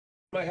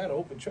Might have an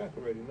open track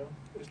already, no?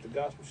 It's the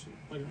gospel shit.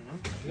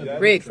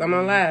 Ricks, I'm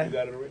on live. You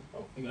got it already?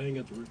 Oh. I ain't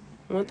got the Rick.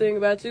 One thing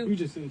about you, You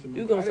just sent it to me.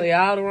 you gonna say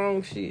all the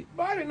wrong shit.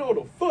 But I didn't know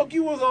the fuck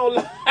you was on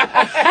live.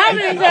 How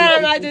many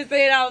times I just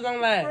said I was on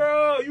live?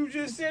 Bro, you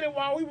just said it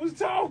while we was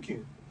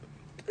talking.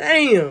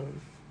 Damn.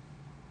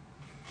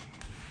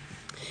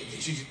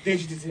 Then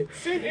she just said,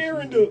 send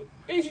Aaron the...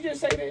 Didn't she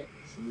just say that?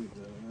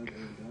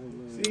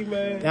 See,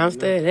 man.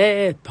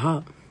 Downstairs,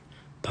 pop,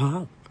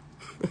 pop.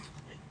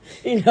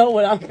 You know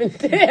what I'm finna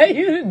tell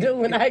you to do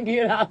when I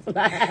get off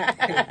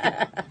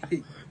live.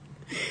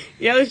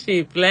 Yo,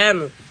 shit,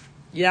 planner.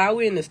 Y'all,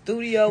 we in the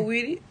studio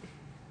with it.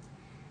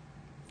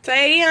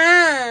 Say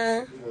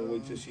We're gonna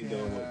wait till she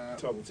done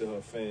talking to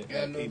her fan.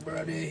 Got no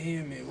brother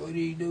hear me. What do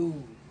he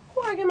do?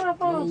 Who I get my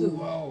phone to?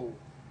 Whoa.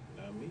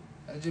 Not me.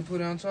 I just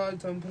put it on charge.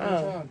 Tell him put it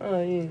on charge.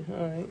 Oh, yeah,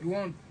 all right. You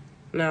want?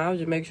 Nah, I was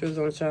just making sure it was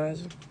on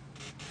charger.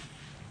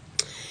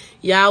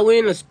 Y'all, we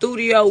in the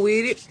studio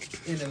with it.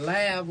 In the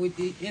lab with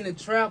it. In the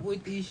trap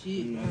with this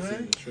shit.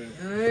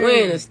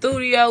 We in the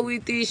studio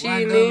with this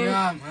shit,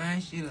 man. Man,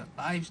 shit a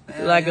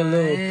lifestyle. Like a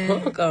little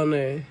man. punk on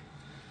there.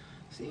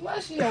 See, why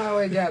she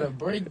always gotta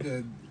break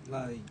the,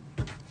 like...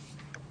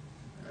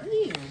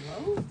 Damn,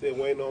 bro. Still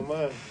waiting on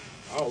mine.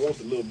 I don't want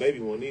the little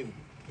baby one either.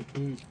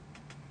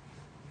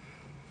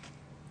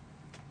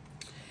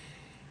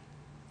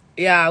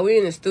 Yeah, we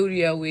in the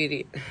studio with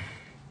it.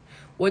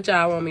 What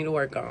y'all want me to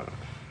work on?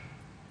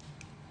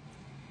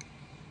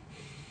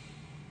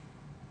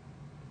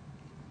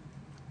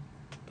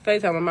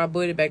 FaceTime on my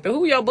buddy back there.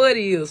 Who your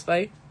buddy is,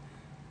 Faye?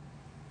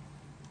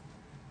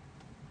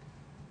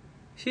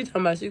 She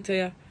talking about, she tell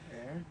ya.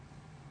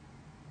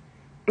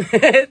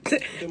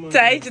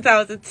 Tay, she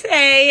talking to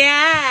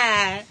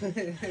Taya.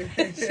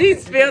 She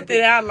spelled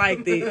it out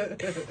like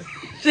that.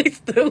 She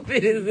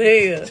stupid as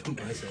hell.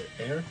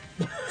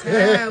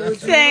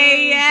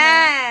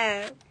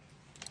 Taya.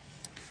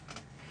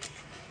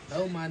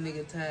 Oh, my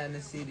nigga tired in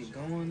the city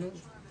going up.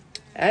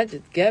 I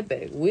just got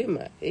back with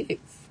my ex.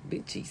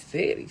 Bitch, he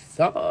said he's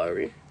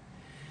sorry.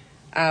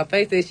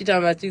 Faye said she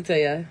talking about you,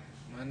 Taya.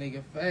 My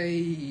nigga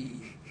Faye.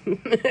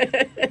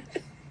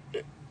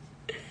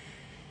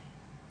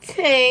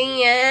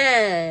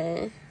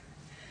 Taya.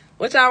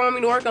 What y'all want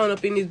me to work on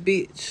up in this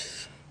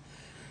bitch?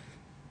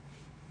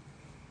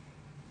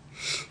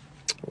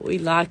 We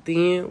locked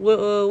in.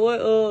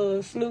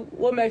 What Snoop?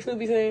 What Max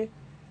Snoopy saying?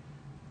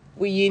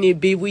 We in it,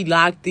 bitch. We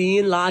locked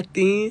in.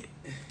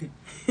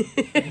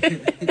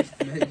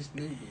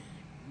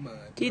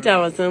 Keep talking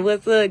about something.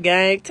 What's up,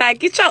 gang? Ty,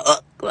 get your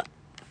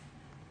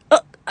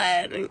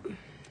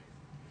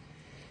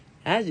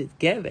I just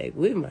got back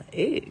with my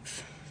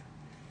ex.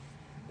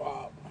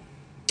 Bob.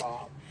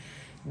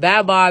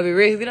 Bye, Bobby.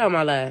 Rex, get on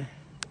my live.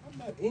 I'm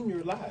not in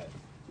your live.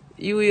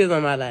 You is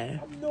on my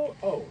live. I'm no...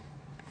 Oh.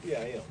 Yeah,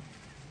 I am.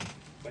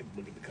 Like to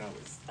look at the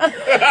comments.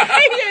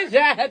 He just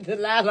tried to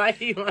lie like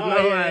he was on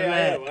my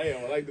live. I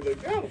am. I like to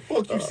look. How the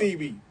fuck you see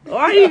me?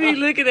 Why you be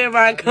looking at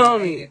my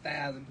comment?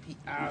 1,000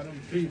 all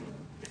them people.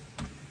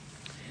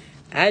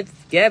 I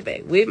just got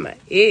back with my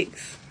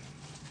ex.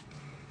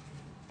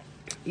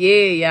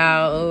 Yeah,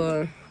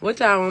 y'all. What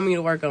y'all want me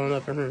to work on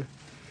up in here?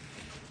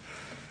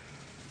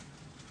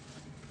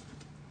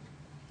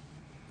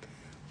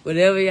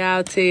 Whatever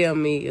y'all tell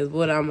me is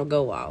what I'm going to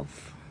go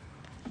off.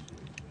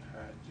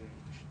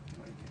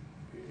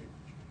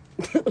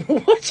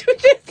 What you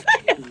just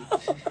say?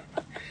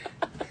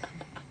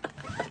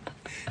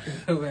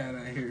 Well,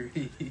 I hear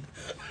you.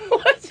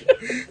 What you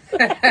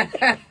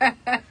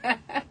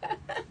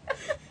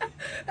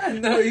I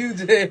know you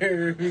just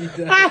heard me.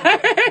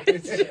 I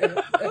heard you.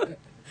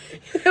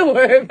 Don't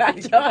worry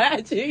about your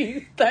IG,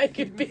 you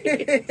stinking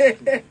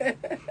bitch.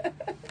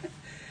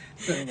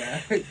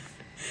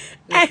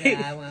 Hey.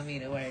 I want me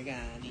to work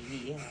on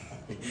it.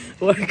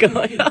 Work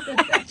on your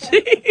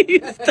IG, you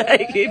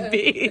stinking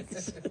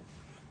bitch.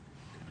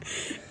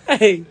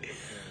 Hey,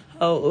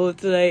 up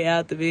today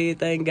out the bed,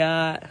 thank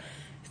God.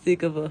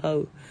 Sick of a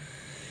hoe.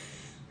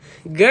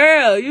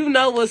 Girl, you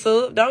know what's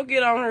up. Don't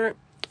get on her.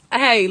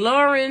 Hey,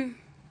 Lauren,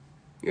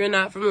 you're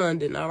not from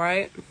London, all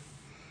right?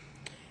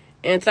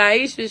 And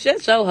Taisha,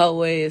 shut your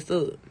hoe ass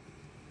up.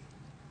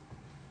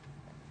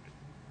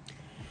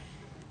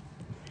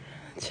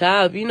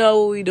 Child, you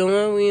know what we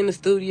doing. We in the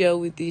studio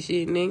with this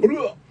shit,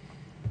 nigga.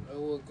 Oh,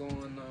 what's going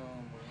on, man?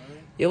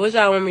 Yeah, what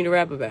y'all want me to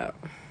rap about?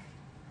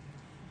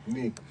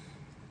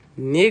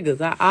 Niggas.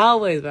 I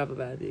always rap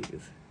about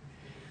niggas.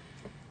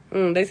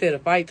 They said a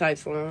fight type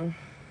song.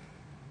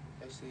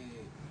 They said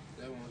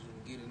they want to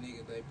get a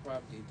nigga they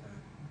property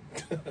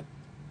time.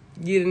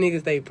 Get a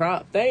niggas they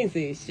props. They ain't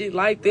said shit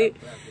like that.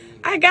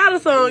 I got a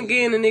song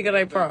getting a nigga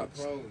they props.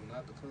 The pro,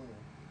 not the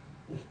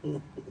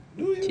con.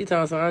 She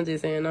talking so I'm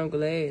just saying I'm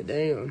glad.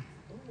 Damn.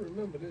 I don't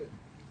remember that.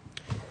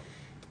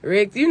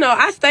 Rex, you know,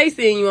 I stay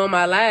seeing you on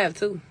my live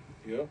too.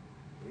 Yeah.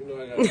 You know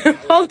I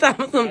got... Most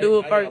times I'm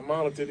doing I first. gotta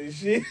monitor this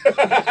shit.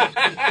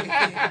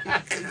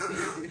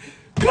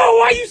 Go,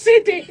 why you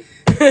sit there?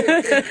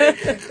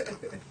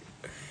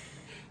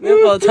 Them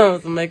folks told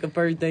us to make a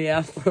birthday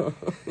out song.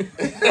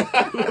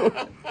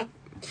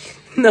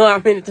 know how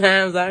many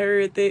times I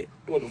heard that?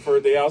 What, the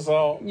first day I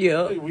saw?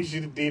 Yeah. Hey, we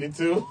should have did it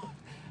too.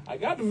 I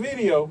got the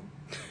video.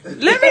 Let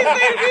me see the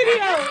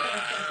video.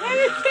 Let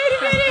me see the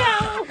video.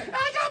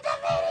 I got the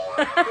video.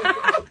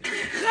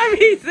 Let me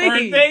see.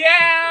 First day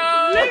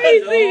out. Let me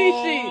see this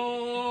shit.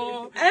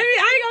 I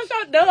ain't gonna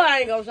show. No, I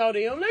ain't gonna show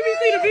them. Let me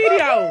see the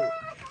video.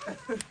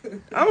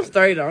 I'm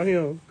straight on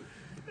him.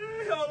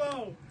 Hey, hold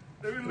on.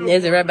 Let me look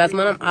Is it for rap about some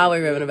money? I'm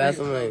always rapping about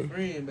some money.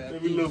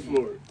 Let me look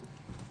for it.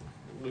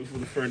 Look for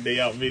the first day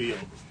out video.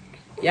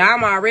 Yeah,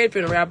 I'm already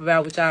finna rap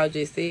about what y'all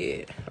just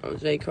said on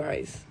J.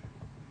 Christ.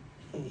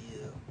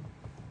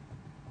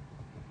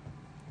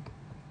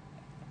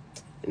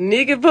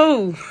 Nikki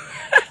Pooh.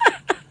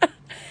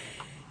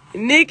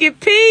 Nikki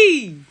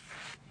P.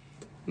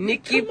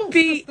 Nikki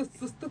P.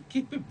 Sister,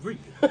 keep it real.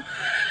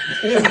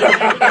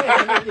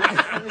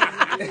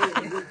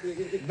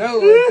 No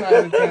one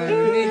trying to tell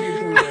me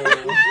Nikki Pooh.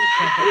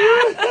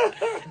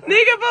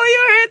 Nikki Pooh,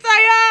 you here,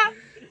 Taya?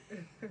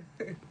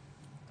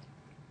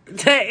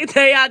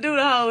 Taya, do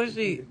the whole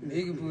shit.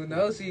 Nikki Pooh,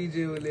 no, she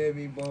just would let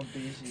me bump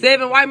this shit.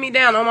 7, wipe me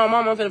down. On my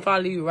mama, I'm finna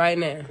follow you right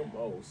now. Come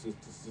on,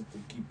 sister,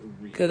 keep it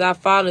real. Cause I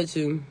followed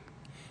you.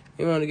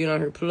 You wanna get on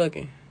here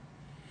plucking.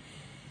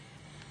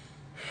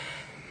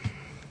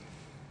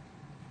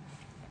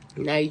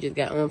 Now you just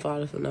got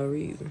unfollowed for no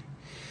reason.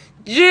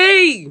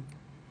 G!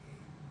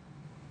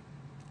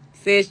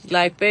 Said she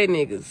like fat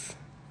niggas.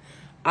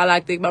 I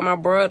like to think about my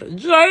brother.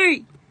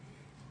 G!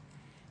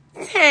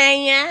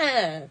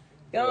 Tanya!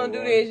 Go on do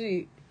that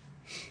shit.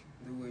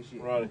 Do what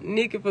shit. Right.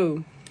 Nikki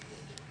Pooh.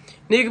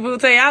 Nikki Pooh,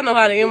 tell you, I know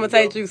how to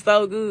imitate you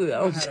so good.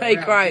 On J.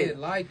 Christ.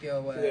 Like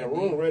your ass. Yeah,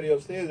 room ready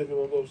upstairs if you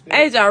want to go upstairs.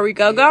 Hey, y'all,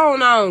 Rico,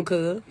 go on,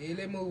 cuz. Yeah,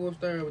 let's move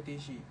upstairs with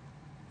this shit.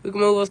 We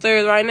can move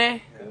upstairs right now?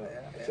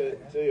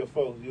 Tell your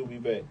folks you'll be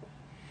back.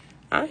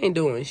 I ain't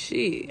doing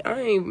shit.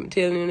 I ain't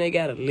telling them they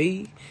gotta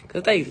leave.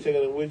 Cause You taking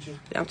them with you?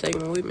 I'm taking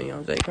them with me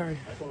on J.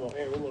 Christ. Come on,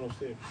 Aaron, we're going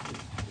upstairs.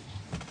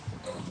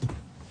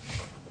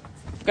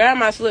 Grab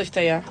my slush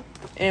tail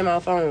and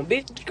my phone.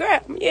 Bitch,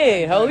 grab me.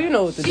 Yeah, ho, you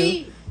know what to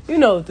do. You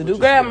know what to do.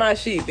 Grab my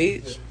shit,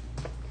 bitch.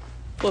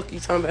 Fuck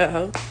you talking about,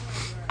 ho.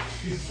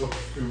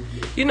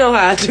 You know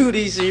how I do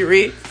these shit,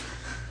 Rick.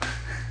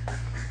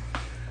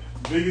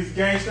 Biggest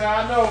gangster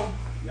I know.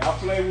 Y'all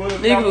play with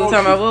him. Nigga was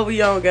talking about what we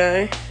on,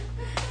 gang.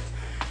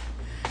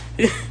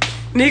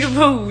 Nigga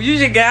Pooh, you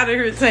just got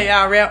here to tell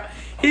y'all rap.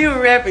 He was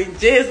rapping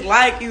just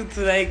like you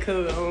today,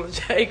 cuz, on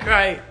J.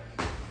 Christ.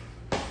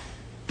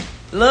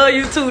 Love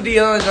you too,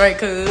 DeAndre,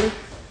 cuz.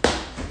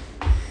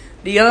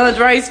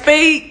 DeAndre,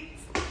 speak.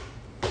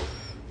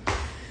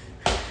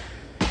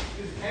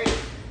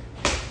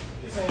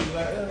 This ain't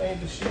like, that ain't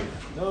the shit.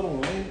 The other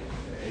one ain't.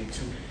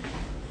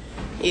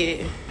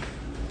 Yeah.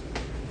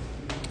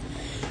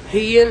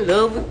 He in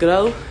love with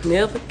Glow.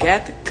 Never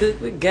got to cook,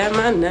 but got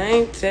my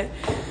name tag.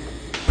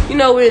 You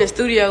know we're in the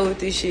studio with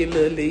this shit,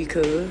 Lil Lee,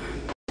 cuz.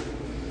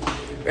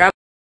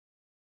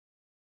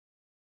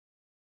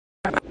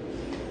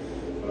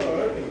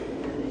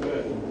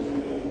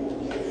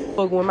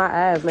 Fuck with my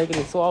eyes making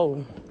it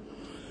swollen.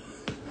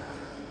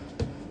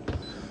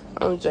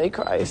 On J.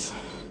 Christ.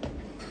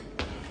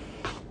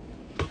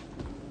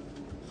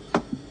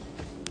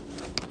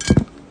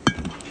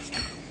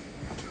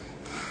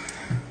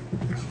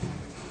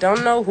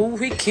 Don't know who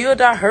he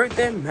killed. I heard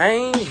that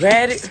man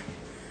ratted.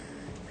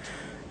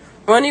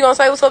 Run, you gonna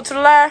say what's up to the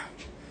live?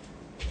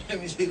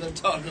 Let me see them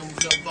talk to them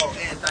about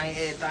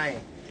everything.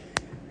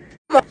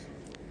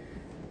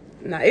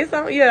 Nah, it's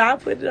on. Yeah, I'll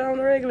put it on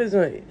the regular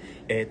joint.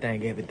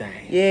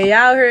 Everything. Yeah,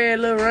 y'all heard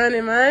a little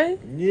running, man.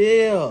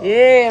 Yeah.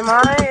 Yeah,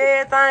 man.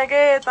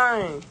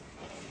 Everything.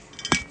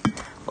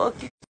 Fuck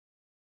you.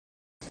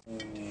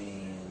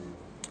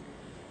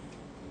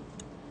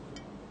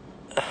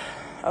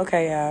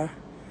 Okay, y'all.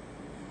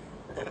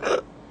 He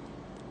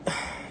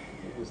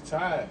was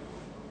tired.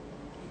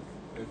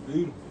 They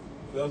beat him.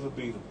 Fellas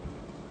beat him.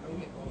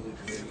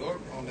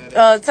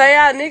 Tell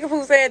y'all, nigga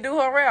who said do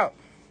her rap.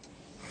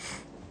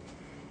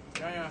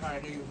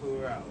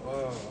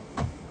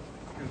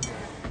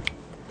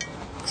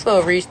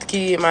 So reach the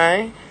kid,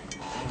 man.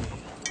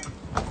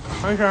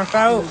 I'm trying to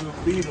fight.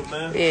 Beat him,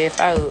 man. Yeah,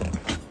 fight.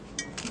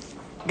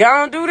 Go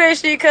on, do that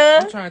shit,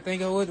 I'm cuz. trying to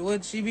think of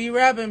what she be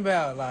rapping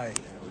about. Like,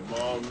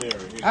 Mom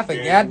Mary. I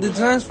forgot the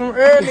joints from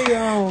early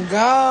on.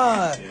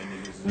 God.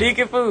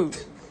 Nikki Food.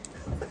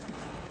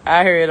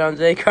 I heard it on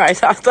J.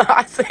 Christ after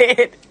I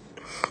said.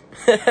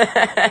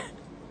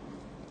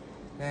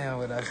 Damn,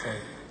 what I say?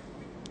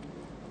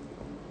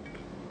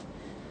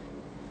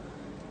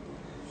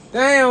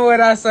 Damn, what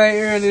I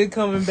say earlier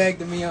coming back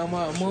to me on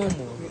my mama.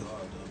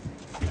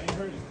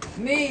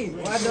 Need,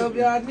 what up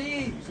y'all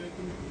need?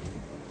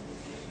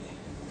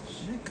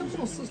 Come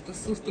on,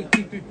 sister,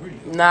 keep it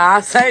real. Nah,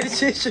 I say the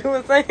shit she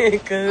was saying, I'm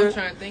cuz.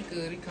 trying to think of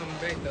it. He coming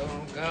back though.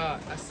 Oh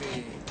God, I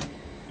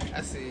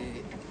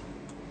said,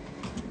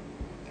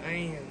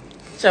 damn.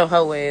 Get your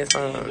hoe ass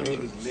on. Them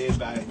niggas led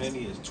by as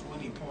many as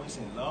 20 points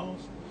and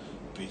lost.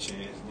 Bitch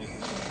ass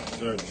niggas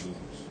deserve to lose.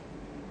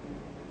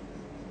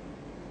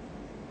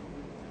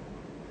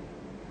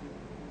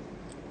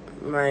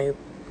 Man,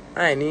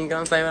 I ain't even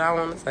gonna say what I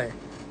want to say.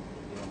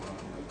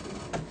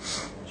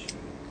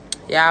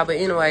 Yeah, but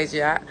anyways,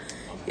 yeah,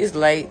 it's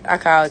late. I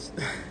called you.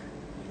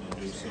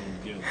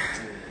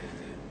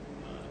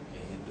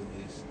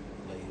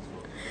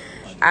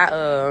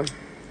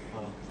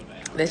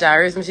 Let y'all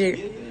hear some shit.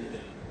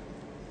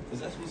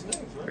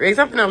 Rex,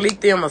 I'm finna leak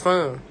them a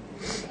song.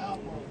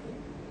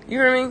 You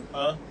hear me?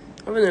 I'm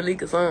finna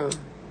leak a song.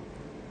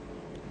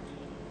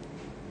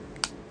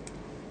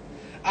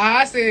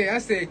 I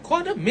said,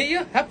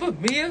 $250,000,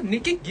 $500,000,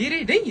 nigga, get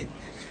it in.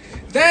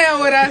 Damn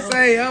what I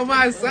say on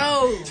my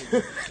soul.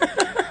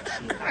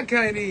 I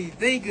can't even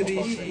think of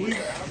this shit.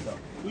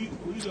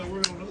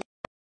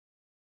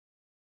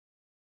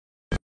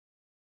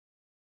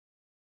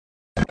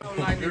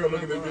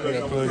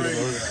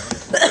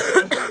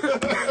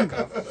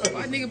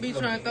 Why nigga be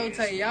trying to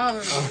take y'all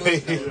in the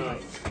bus?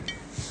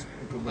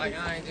 Like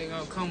I ain't just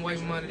gonna come away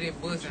from under this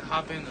bus and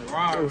hop in the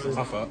Rari.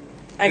 My fault.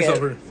 It's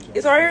over here.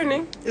 It's right here,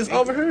 nigga. It's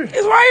over here. It's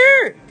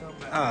right here.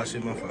 Ah,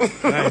 shit, my fault.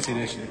 I ain't see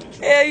that shit.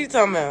 Yeah, you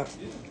talking about?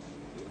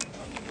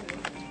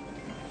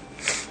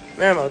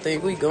 Man, I don't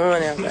think we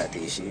going out about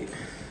this shit.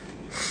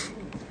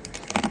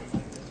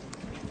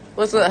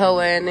 What's up, hoe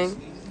ass nigga?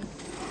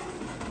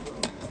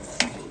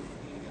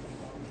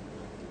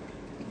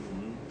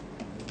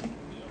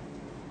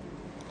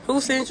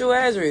 Who sent you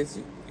address?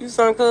 You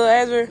some cuz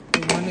address?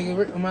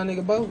 My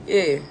nigga Bo?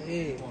 Yeah.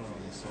 Yeah.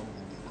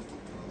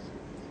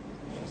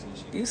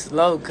 You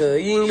slow,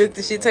 cuz. You ain't looked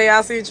at shit till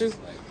y'all sent you?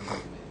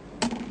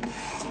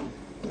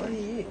 Where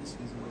he is?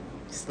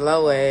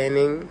 Slow ass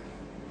nigga.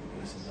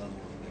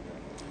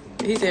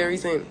 He said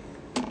recent.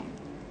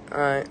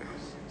 Alright.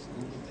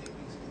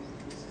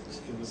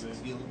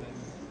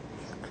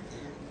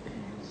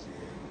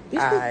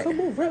 Bitch, don't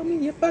come around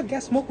me if I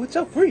got smoke with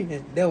your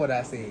friend. That's what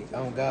I said.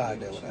 Oh God,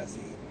 that's what I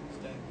said.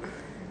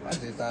 I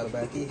just thought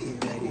about this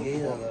shit like the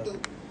hell though.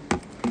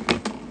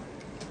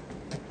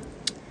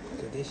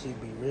 Cause this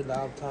shit be real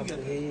off top of the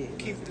head.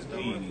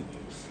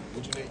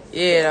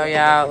 Yeah, though,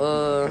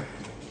 y'all.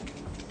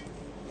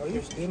 Oh,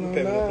 you still on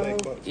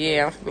live?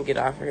 Yeah, I'm finna get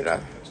off here,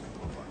 though.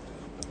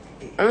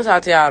 I'm gonna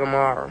talk to y'all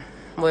tomorrow.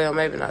 Well,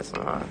 maybe not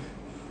tomorrow.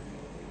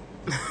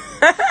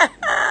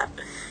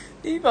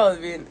 You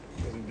supposed to be.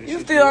 You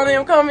still on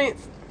them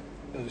comments?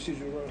 Yeah,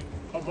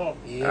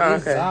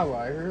 this okay. side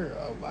right here.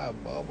 Oh, my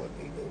ball, what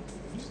they do.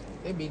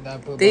 They be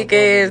not putting Thick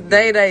ass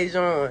Day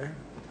join.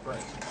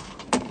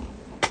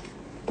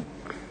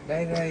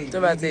 They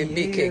about to say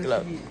big kick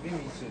up.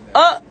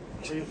 Oh! Oh!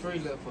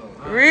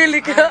 Really,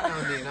 I cuz? know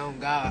that on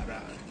God,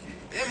 dog.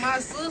 That my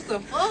sister,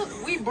 fuck.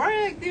 We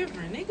brag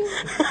different, nigga.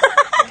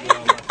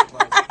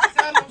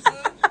 Tell them,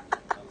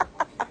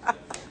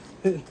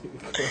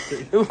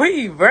 sis.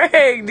 We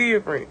brag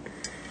different.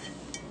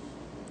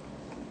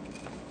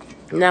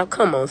 Now,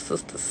 come on,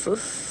 sister,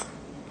 sis.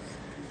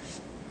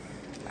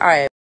 All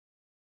right.